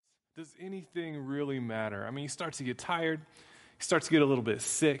does anything really matter? I mean, you start to get tired, you start to get a little bit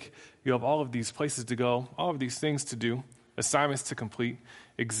sick, you have all of these places to go, all of these things to do, assignments to complete,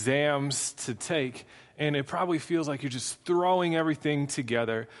 exams to take, and it probably feels like you're just throwing everything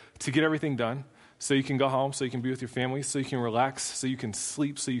together to get everything done so you can go home, so you can be with your family, so you can relax, so you can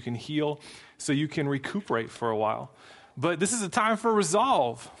sleep, so you can heal, so you can recuperate for a while. But this is a time for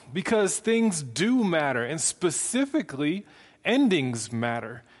resolve because things do matter, and specifically, endings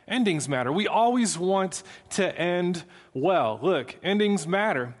matter. Endings matter. We always want to end well. Look, endings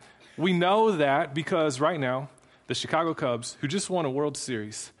matter. We know that because right now, the Chicago Cubs, who just won a World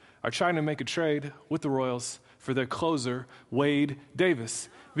Series, are trying to make a trade with the Royals for their closer, Wade Davis.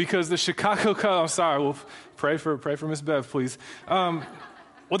 Because the Chicago Cubs, I'm sorry, we'll pray for Miss Bev, please.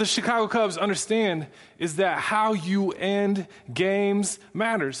 What the Chicago Cubs understand is that how you end games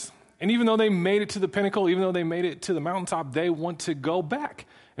matters. And even though they made it to the pinnacle, even though they made it to the mountaintop, they want to go back.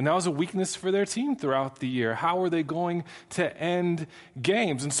 And that was a weakness for their team throughout the year. How are they going to end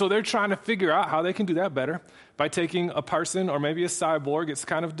games? And so they're trying to figure out how they can do that better by taking a person or maybe a cyborg, it's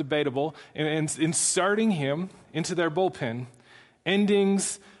kind of debatable, and inserting him into their bullpen.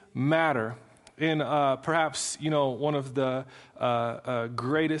 Endings matter. In perhaps, one of the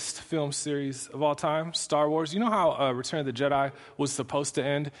greatest film series of all time, Star Wars. You know how Return of the Jedi was supposed to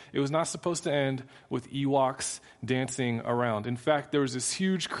end? It was not supposed to end with Ewoks dancing around. In fact, there was this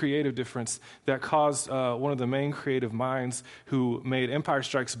huge creative difference that caused one of the main creative minds who made Empire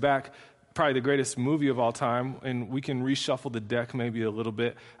Strikes Back probably the greatest movie of all time, and we can reshuffle the deck maybe a little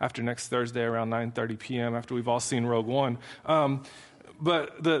bit after next Thursday around 9:30 p.m. after we've all seen Rogue One.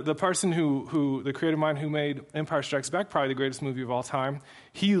 But the person who the creative mind who made Empire Strikes Back, probably the greatest movie of all time,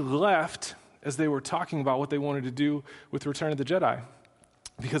 he left as they were talking about what they wanted to do with Return of the Jedi.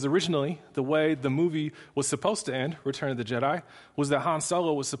 Because originally, the way the movie was supposed to end, Return of the Jedi, was that Han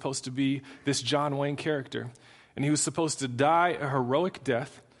Solo was supposed to be this John Wayne character. And he was supposed to die a heroic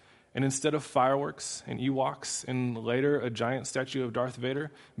death, and instead of fireworks and Ewoks and later a giant statue of Darth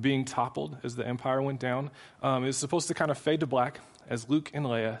Vader being toppled as the Empire went down, it was supposed to kind of fade to black as Luke and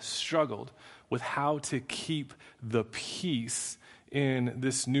Leia struggled with how to keep the peace in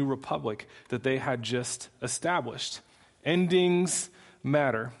this new republic that they had just established. Endings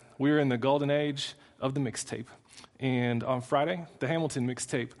matter. We are in the golden age of the mixtape. And on Friday, the Hamilton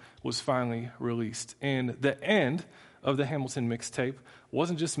mixtape was finally released. And the end of the Hamilton mixtape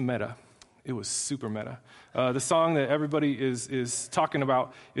wasn't just meta, it was super meta. The song that everybody is talking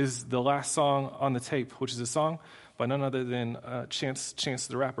about is the last song on the tape, which is a song by none other than Chance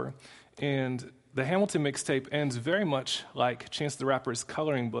the Rapper. And the Hamilton mixtape ends very much like Chance the Rapper's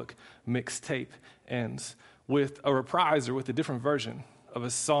coloring book mixtape ends, with a reprise or with a different version of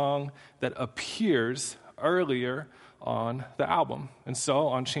a song that appears earlier on the album. And so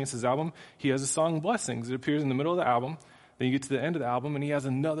on Chance's album, he has a song, Blessings. It appears in the middle of the album. Then you get to the end of the album, and he has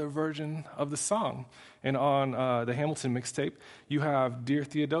another version of the song. And on the Hamilton mixtape, you have Dear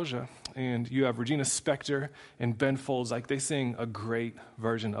Theodosia, and you have Regina Spektor and Ben Folds. Like, they sing a great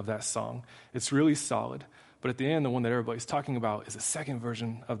version of that song. It's really solid. But at the end, the one that everybody's talking about is a second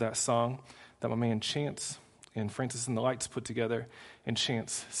version of that song that my man Chance and Francis and the Lights put together, and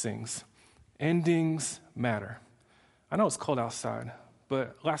Chance sings. Endings matter. I know it's cold outside,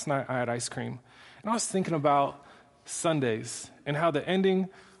 but last night I had ice cream, and I was thinking about Sundays and how the ending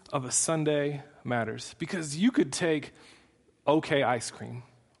of a Sunday matters. Because you could take okay ice cream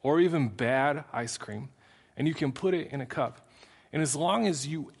or even bad ice cream, and you can put it in a cup. And as long as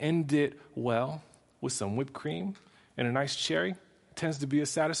you end it well with some whipped cream and a nice cherry, it tends to be a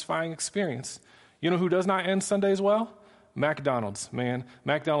satisfying experience. You know who does not end Sundays well? McDonald's, man.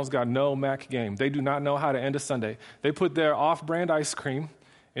 McDonald's got no Mac game. They do not know how to end a Sunday. They put their off-brand ice cream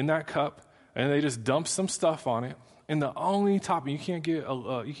in that cup, and they just dump some stuff on it. And the only topping, you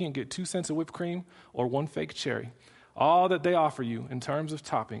can't get 2 cents of whipped cream or one fake cherry. All that they offer you in terms of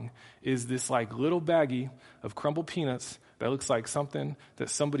topping is this like little baggie of crumbled peanuts that looks like something that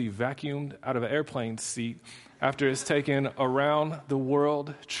somebody vacuumed out of an airplane seat after it's taken a round the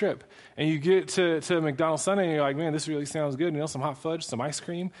world trip. And you get to McDonald's Sunday and you're like, man, this really sounds good. Some hot fudge, some ice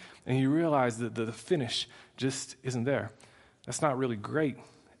cream. And you realize that the finish just isn't there. That's not really great.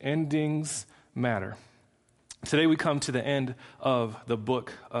 Endings matter. Today we come to the end of the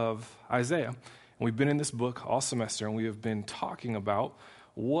book of Isaiah. And we've been in this book all semester, and we have been talking about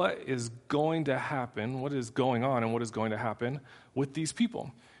what is going to happen, what is going on, and what is going to happen with these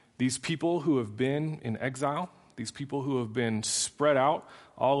people. These people who have been in exile, these people who have been spread out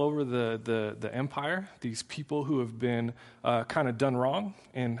all over the empire, these people who have been kind of done wrong,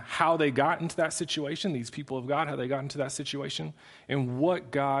 and how they got into that situation, these people of God, how they got into that situation, and what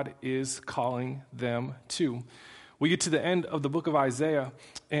God is calling them to. We get to the end of the book of Isaiah,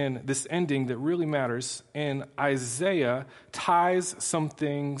 and this ending that really matters, and Isaiah ties some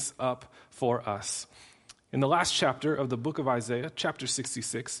things up for us. In the last chapter of the book of Isaiah, chapter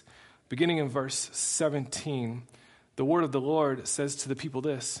 66, beginning in verse 17, the word of the Lord says to the people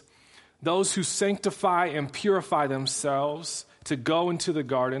this: "Those who sanctify and purify themselves to go into the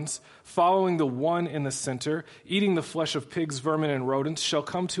gardens, following the one in the center, eating the flesh of pigs, vermin, and rodents, shall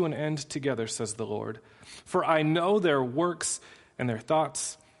come to an end together, says the Lord. For I know their works and their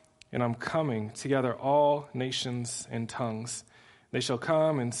thoughts, and I'm coming together all nations and tongues. They shall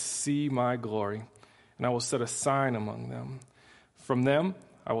come and see my glory, and I will set a sign among them. From them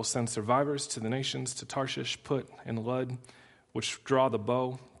I will send survivors to the nations, to Tarshish, Put, and Lud, which draw the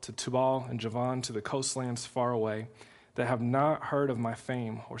bow, to Tubal and Javan, to the coastlands far away, that have not heard of my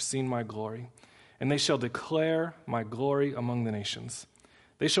fame or seen my glory. And they shall declare my glory among the nations.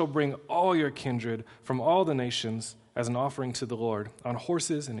 They shall bring all your kindred from all the nations as an offering to the Lord, on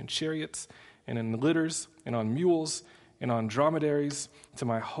horses and in chariots and in litters and on mules and on dromedaries, to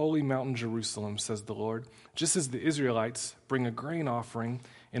my holy mountain Jerusalem, says the Lord, just as the Israelites bring a grain offering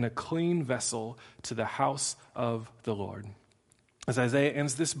in a clean vessel to the house of the Lord." As Isaiah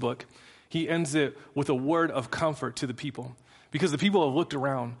ends this book, he ends it with a word of comfort to the people, because the people have looked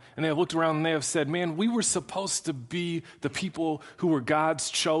around, and they have looked around and they have said, man, we were supposed to be the people who were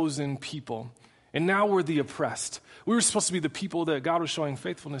God's chosen people, and now we're the oppressed. We were supposed to be the people that God was showing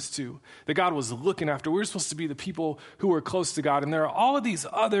faithfulness to, that God was looking after. We were supposed to be the people who were close to God, and there are all of these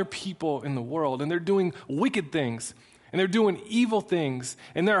other people in the world, and they're doing wicked things, and they're doing evil things,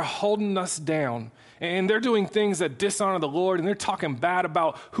 and they're holding us down. And they're doing things that dishonor the Lord, and they're talking bad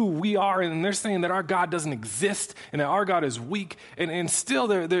about who we are, and they're saying that our God doesn't exist, and that our God is weak, and still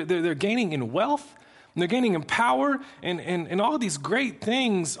they're gaining in wealth, and they're gaining in power, and all these great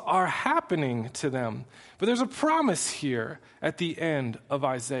things are happening to them. But there's a promise here at the end of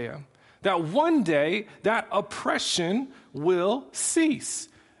Isaiah, that one day that oppression will cease.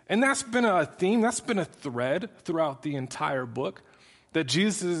 And that's been a theme, that's been a thread throughout the entire book. That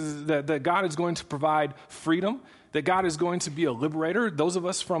that God is going to provide freedom, that God is going to be a liberator. Those of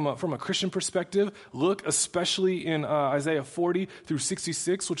us from a Christian perspective look especially in Isaiah 40 through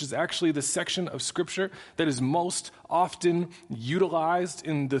 66, which is actually the section of Scripture that is most often utilized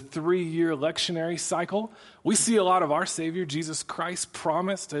in the 3-year lectionary cycle. We see a lot of our Savior, Jesus Christ,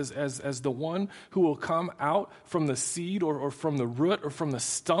 promised as the one who will come out from the seed or from the root or from the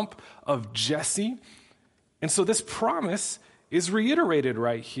stump of Jesse. And so this promise is reiterated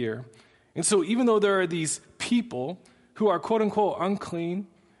right here. And so even though there are these people who are quote unquote unclean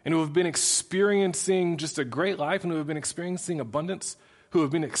and who have been experiencing just a great life and who have been experiencing abundance, who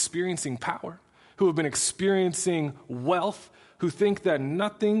have been experiencing power, who have been experiencing wealth, who think that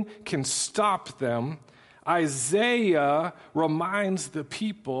nothing can stop them, Isaiah reminds the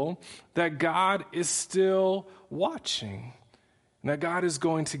people that God is still watching and that God is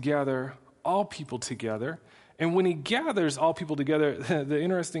going to gather all people together. And when he gathers all people together, the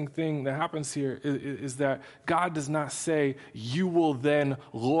interesting thing that happens here is that God does not say, you will then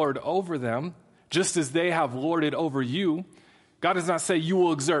lord over them, just as they have lorded over you. God does not say, you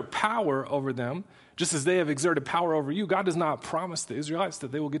will exert power over them, just as they have exerted power over you. God does not promise the Israelites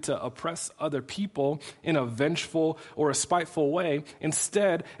that they will get to oppress other people in a vengeful or a spiteful way.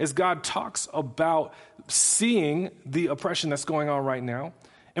 Instead, as God talks about seeing the oppression that's going on right now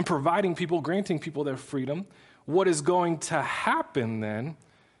and providing people, granting people their freedom, what is going to happen then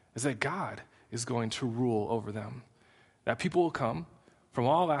is that God is going to rule over them. That people will come from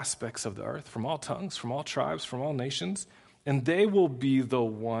all aspects of the earth, from all tongues, from all tribes, from all nations, and they will be the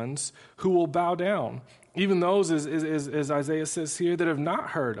ones who will bow down. Even those, as Isaiah says here, that have not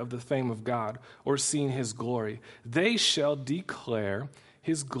heard of the fame of God or seen his glory. They shall declare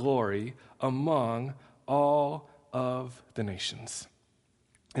his glory among all of the nations.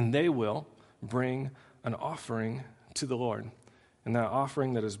 And they will bring an offering to the Lord. And that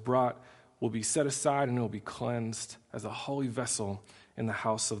offering that is brought will be set aside and it will be cleansed as a holy vessel in the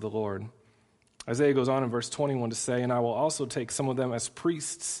house of the Lord. Isaiah goes on in verse 21 to say, "And I will also take some of them as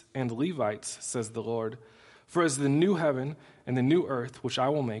priests and Levites, says the Lord. For as the new heaven and the new earth, which I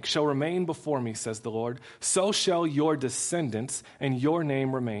will make, shall remain before me, says the Lord, so shall your descendants and your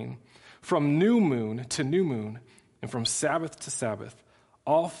name remain. From new moon to new moon, and from Sabbath to Sabbath,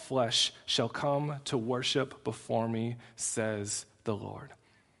 all flesh shall come to worship before me, says the Lord."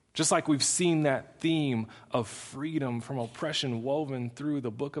 Just like we've seen that theme of freedom from oppression woven through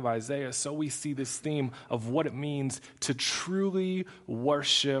the book of Isaiah, so we see this theme of what it means to truly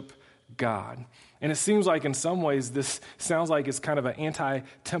worship God. And it seems like in some ways this sounds like it's kind of an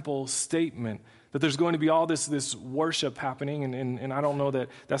anti-temple statement, that there's going to be all this worship happening, and I don't know that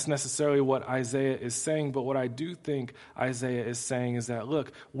that's necessarily what Isaiah is saying, but what I do think Isaiah is saying is that,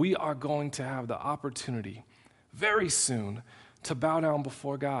 look, we are going to have the opportunity very soon to bow down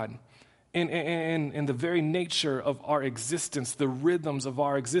before God. And the very nature of our existence, the rhythms of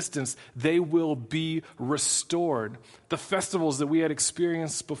our existence, they will be restored. The festivals that we had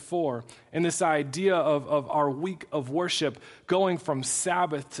experienced before, and this idea of our week of worship going from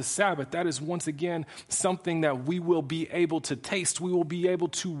Sabbath to Sabbath, that is once again something that we will be able to taste. We will be able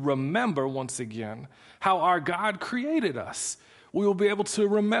to remember once again how our God created us. We will be able to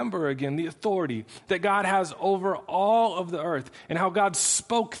remember again the authority that God has over all of the earth and how God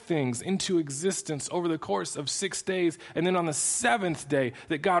spoke things into existence over the course of 6 days. And then on the seventh day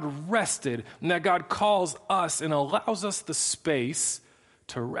that God rested, and that God calls us and allows us the space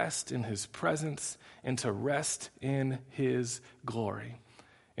to rest in his presence and to rest in his glory.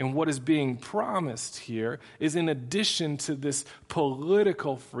 And what is being promised here is, in addition to this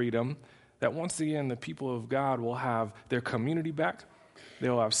political freedom, that once again, the people of God will have their community back. They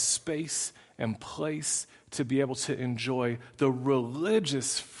will have space and place to be able to enjoy the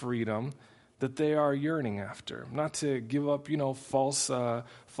religious freedom that they are yearning after. Not to give up,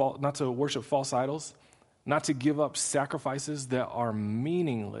 not to worship false idols, not to give up sacrifices that are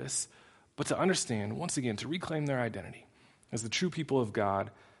meaningless, but to understand, once again, to reclaim their identity as the true people of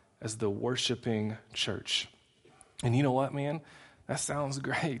God, as the worshiping church. And you know what, man? That sounds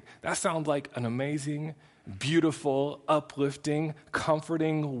great. That sounds like an amazing, beautiful, uplifting,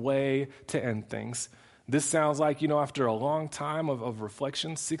 comforting way to end things. This sounds like, after a long time of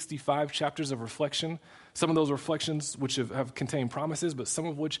reflection, 65 chapters of reflection, some of those reflections which have contained promises, but some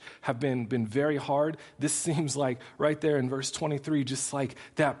of which have been very hard. This seems like right there in verse 23, just like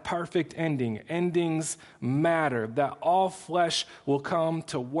that perfect ending. Endings matter, that all flesh will come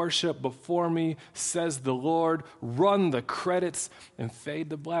to worship before me, says the Lord. Run the credits and fade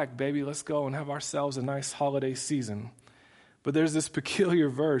to black, baby. Let's go and have ourselves a nice holiday season. But there's this peculiar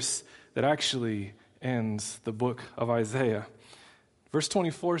verse that actually ends the book of Isaiah. Verse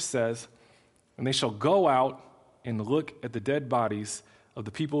 24 says, "And they shall go out and look at the dead bodies of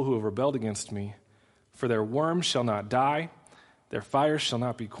the people who have rebelled against me, for their worms shall not die, their fire shall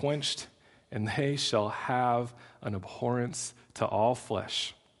not be quenched, and they shall have an abhorrence to all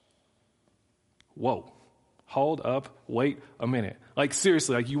flesh." Whoa. Hold up, wait a minute. Like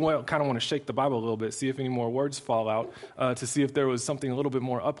seriously, you kind of want to shake the Bible a little bit, see if any more words fall out, to see if there was something a little bit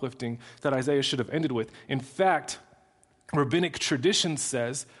more uplifting that Isaiah should have ended with. In fact, rabbinic tradition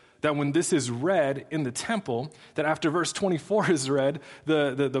says that when this is read in the temple, that after verse 24 is read,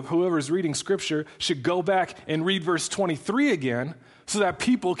 the whoever's reading scripture should go back and read verse 23 again, so that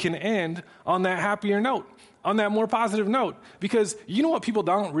people can end on that happier note, on that more positive note. Because you know what people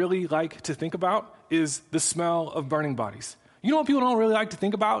don't really like to think about is the smell of burning bodies. You know what people don't really like to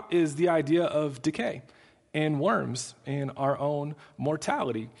think about is the idea of decay and worms and our own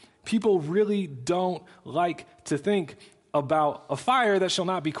mortality. People really don't like to think about a fire that shall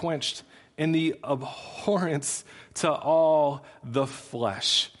not be quenched and the abhorrence to all the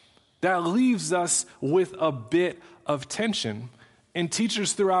flesh. That leaves us with a bit of tension. And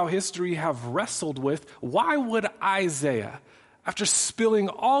teachers throughout history have wrestled with, why would Isaiah, after spilling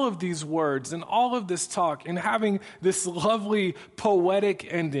all of these words and all of this talk and having this lovely poetic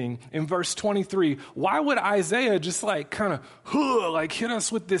ending in verse 23, why would Isaiah just kind of hit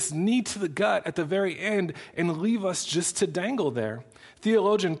us with this knee to the gut at the very end and leave us just to dangle there?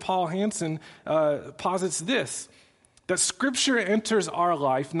 Theologian Paul Hansen posits this, that Scripture enters our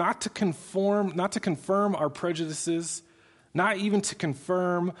life not to confirm our prejudices, not even to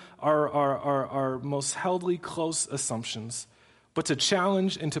confirm our most healthily close assumptions, but to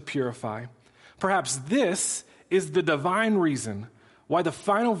challenge and to purify. Perhaps this is the divine reason why the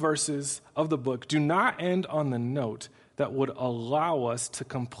final verses of the book do not end on the note that would allow us to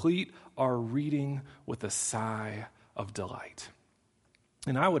complete our reading with a sigh of delight.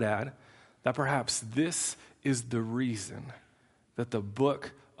 And I would add that perhaps this is the reason that the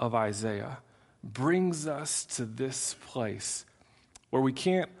book of Isaiah brings us to this place where we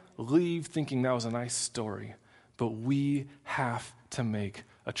can't leave thinking that was a nice story, but we have to make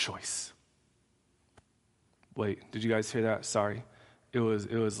a choice. Wait, did you guys hear that? Sorry. It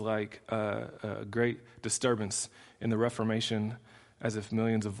was like a great disturbance in the Reformation, as if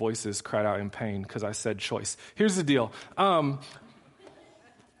millions of voices cried out in pain because I said choice. Here's the deal.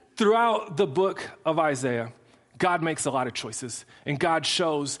 Throughout the book of Isaiah, God makes a lot of choices, and God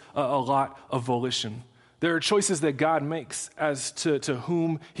shows a lot of volition. There are choices that God makes as to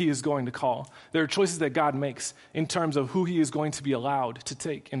whom he is going to call. There are choices that God makes in terms of who he is going to be allowed to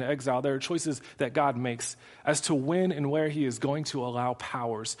take into exile. There are choices that God makes as to when and where he is going to allow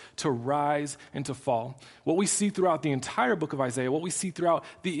powers to rise and to fall. What we see throughout the entire book of Isaiah, what we see throughout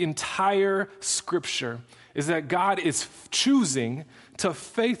the entire scripture, is that God is choosing to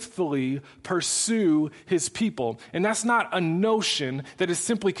faithfully pursue his people. And that's not a notion that is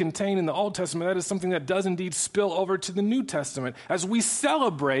simply contained in the Old Testament. That is something that does indeed spill over to the New Testament. As we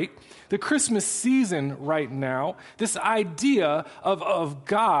celebrate the Christmas season right now, this idea of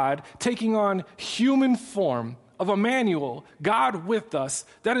God taking on human form, of Emmanuel, God with us,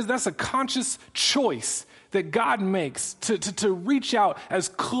 that's a conscious choice that God makes to reach out as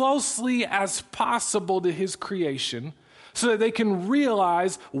closely as possible to his creation so that they can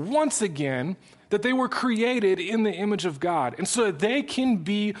realize once again that they were created in the image of God, and so that they can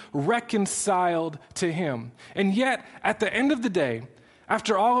be reconciled to him. And yet, at the end of the day,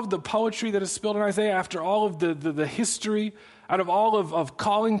 after all of the poetry that is spilled in Isaiah, after all of the history, out of all of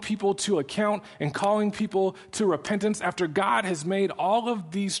calling people to account and calling people to repentance, after God has made all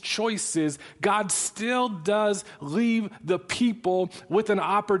of these choices, God still does leave the people with an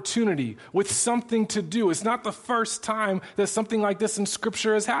opportunity, with something to do. It's not the first time that something like this in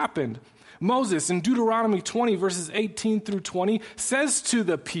Scripture has happened. Moses in Deuteronomy 20, verses 18 through 20, says to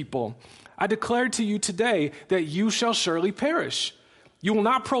the people, "I declare to you today that you shall surely perish. You will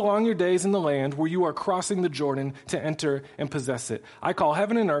not prolong your days in the land where you are crossing the Jordan to enter and possess it. I call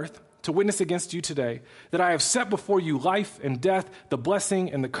heaven and earth to witness against you today that I have set before you life and death, the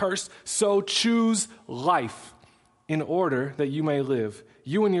blessing and the curse. So choose life in order that you may live,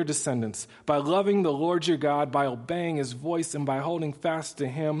 you and your descendants, by loving the Lord your God, by obeying his voice, and by holding fast to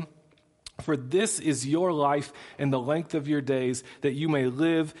him. For this is your life and the length of your days, that you may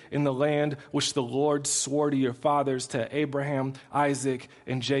live in the land which the Lord swore to your fathers, to Abraham, Isaac,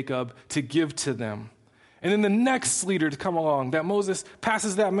 and Jacob, to give to them." And then the next leader to come along that Moses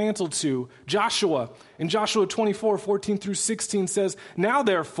passes that mantle to, Joshua, in Joshua 24, 14 through 16 says, "Now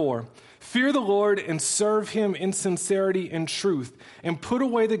therefore, fear the Lord and serve him in sincerity and truth, and put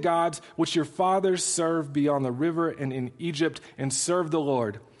away the gods which your fathers served beyond the river and in Egypt, and serve the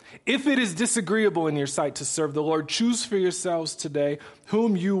Lord. If it is disagreeable in your sight to serve the Lord, choose for yourselves today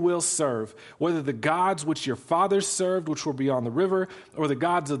whom you will serve, whether the gods which your fathers served, which were beyond the river, or the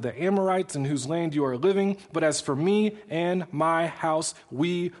gods of the Amorites in whose land you are living. But as for me and my house,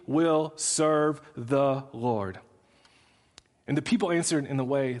 we will serve the Lord." And the people answered in the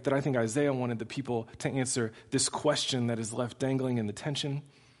way that I think Isaiah wanted the people to answer this question that is left dangling in the tension.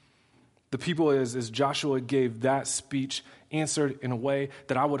 The people, as Joshua gave that speech, answered in a way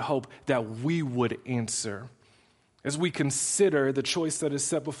that I would hope that we would answer as we consider the choice that is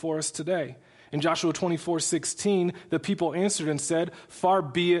set before us today. In Joshua 24:16, the people answered and said, "Far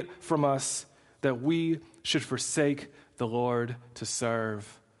be it from us that we should forsake the Lord to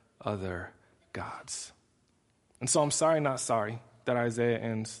serve other gods." And so I'm sorry, not sorry, that Isaiah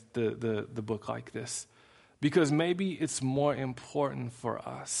ends the book like this, because maybe it's more important for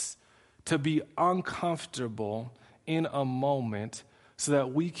us to be uncomfortable in a moment so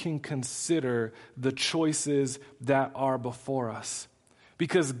that we can consider the choices that are before us.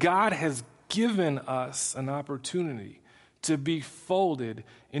 Because God has given us an opportunity to be folded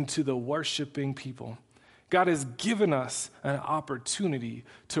into the worshiping people. God has given us an opportunity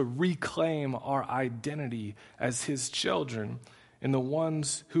to reclaim our identity as his children and the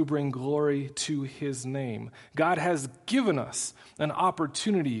ones who bring glory to his name. God has given us an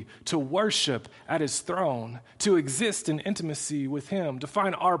opportunity to worship at his throne, to exist in intimacy with him, to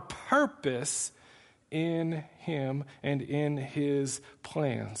find our purpose in him and in his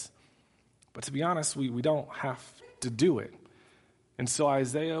plans. But to be honest, we don't have to do it. And so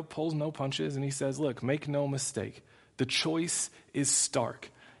Isaiah pulls no punches and he says, look, make no mistake. The choice is stark.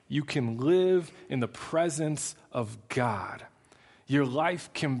 You can live in the presence of God. Your life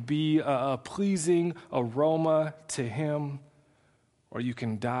can be a pleasing aroma to him, or you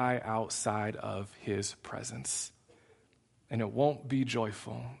can die outside of his presence. And it won't be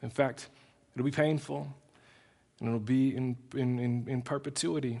joyful. In fact, it'll be painful, and it'll be in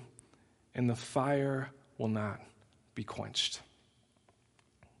perpetuity, and the fire will not be quenched.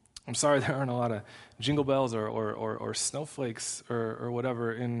 I'm sorry there aren't a lot of jingle bells or snowflakes or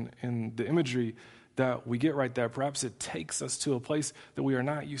whatever in the imagery that we get right there. Perhaps it takes us to a place that we are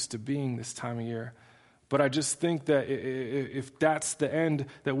not used to being this time of year. But I just think that if that's the end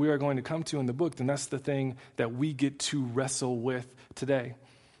that we are going to come to in the book, then that's the thing that we get to wrestle with today.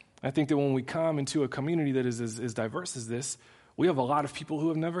 I think that when we come into a community that is as diverse as this, we have a lot of people who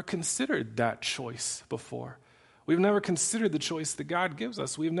have never considered that choice before. We've never considered the choice that God gives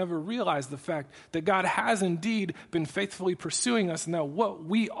us. We've never realized the fact that God has indeed been faithfully pursuing us, and that what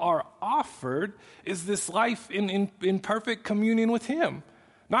we are offered is this life in perfect communion with Him.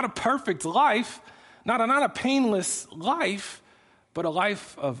 Not a perfect life, not a painless life, but a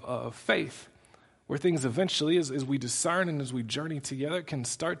life of faith, where things eventually, as we discern and as we journey together, can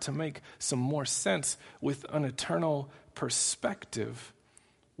start to make some more sense with an eternal perspective,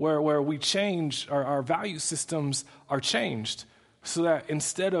 where we change, our value systems are changed, so that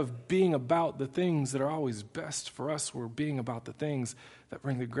instead of being about the things that are always best for us, we're being about the things that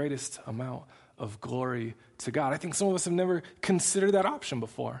bring the greatest amount of glory to God. I think some of us have never considered that option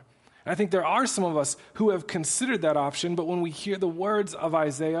before. And I think there are some of us who have considered that option, but when we hear the words of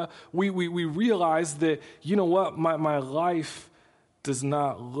Isaiah, we realize that, you know what, my life does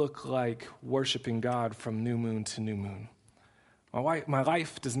not look like worshiping God from new moon to new moon. My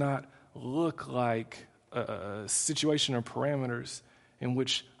life does not look like a situation or parameters in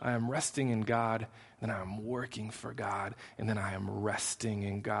which I am resting in God, then I am working for God, and then I am resting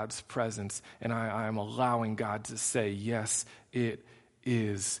in God's presence, and I am allowing God to say, yes, it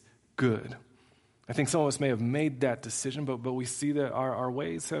is good. I think some of us may have made that decision, but we see that our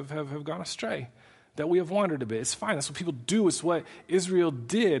ways have gone astray, that we have wandered a bit. It's fine. That's what people do. It's what Israel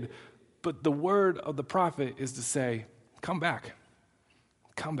did. But the word of the prophet is to say, come back.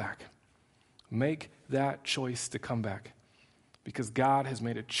 Come back. Make that choice to come back. Because God has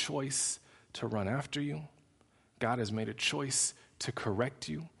made a choice to run after you. God has made a choice to correct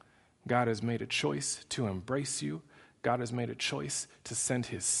you. God has made a choice to embrace you. God has made a choice to send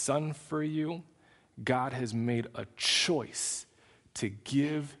His Son for you. God has made a choice to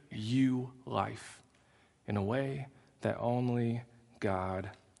give you life in a way that only God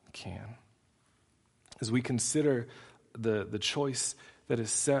can. As we consider the choice that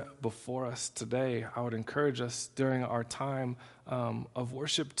is set before us today, I would encourage us during our time of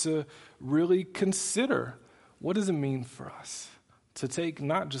worship to really consider, what does it mean for us to take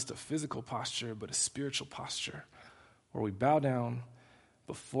not just a physical posture, but a spiritual posture, where we bow down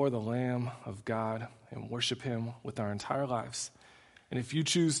before the Lamb of God and worship Him with our entire lives. And if you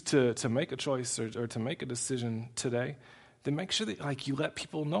choose to make a choice or to make a decision today, then make sure that you let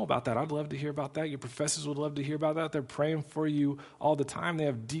people know about that. I'd love to hear about that. Your professors would love to hear about that. They're praying for you all the time. They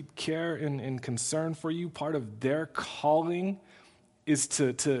have deep care and concern for you. Part of their calling is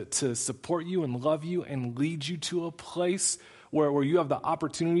to support you and love you and lead you to a place where you have the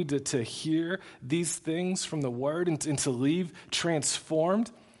opportunity to hear these things from the Word and to leave transformed.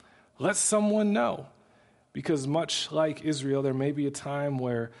 Let someone know. Because much like Israel, there may be a time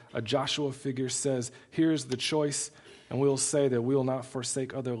where a Joshua figure says, here's the choice. And we'll say that we will not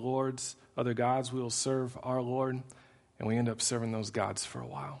forsake other gods. We will serve our Lord. And we end up serving those gods for a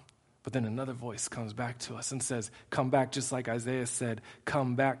while. But then another voice comes back to us and says, come back, just like Isaiah said,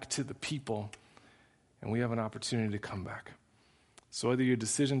 come back to the people. And we have an opportunity to come back. So whether your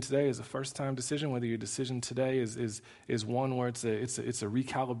decision today is a first-time decision, whether your decision today is one where it's a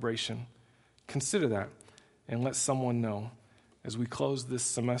recalibration, consider that and let someone know. As we close this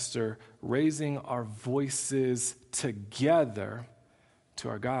semester, raising our voices together to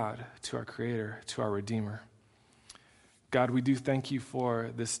our God, to our Creator, to our Redeemer. God, we do thank you for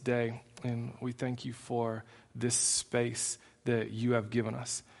this day, and we thank you for this space that you have given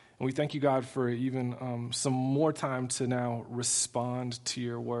us. And we thank you, God, for even some more time to now respond to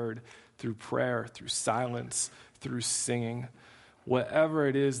your word through prayer, through silence, through singing. Whatever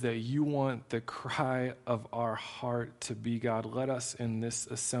it is that you want the cry of our heart to be, God, let us in this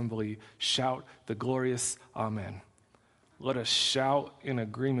assembly shout the glorious Amen. Let us shout in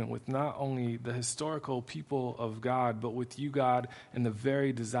agreement with not only the historical people of God, but with you, God, and the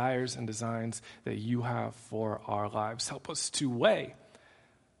very desires and designs that you have for our lives. Help us to weigh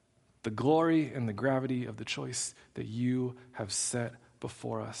the glory and the gravity of the choice that you have set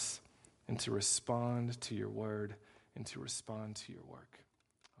before us, and to respond to your word and to respond to your work.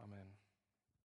 Amen.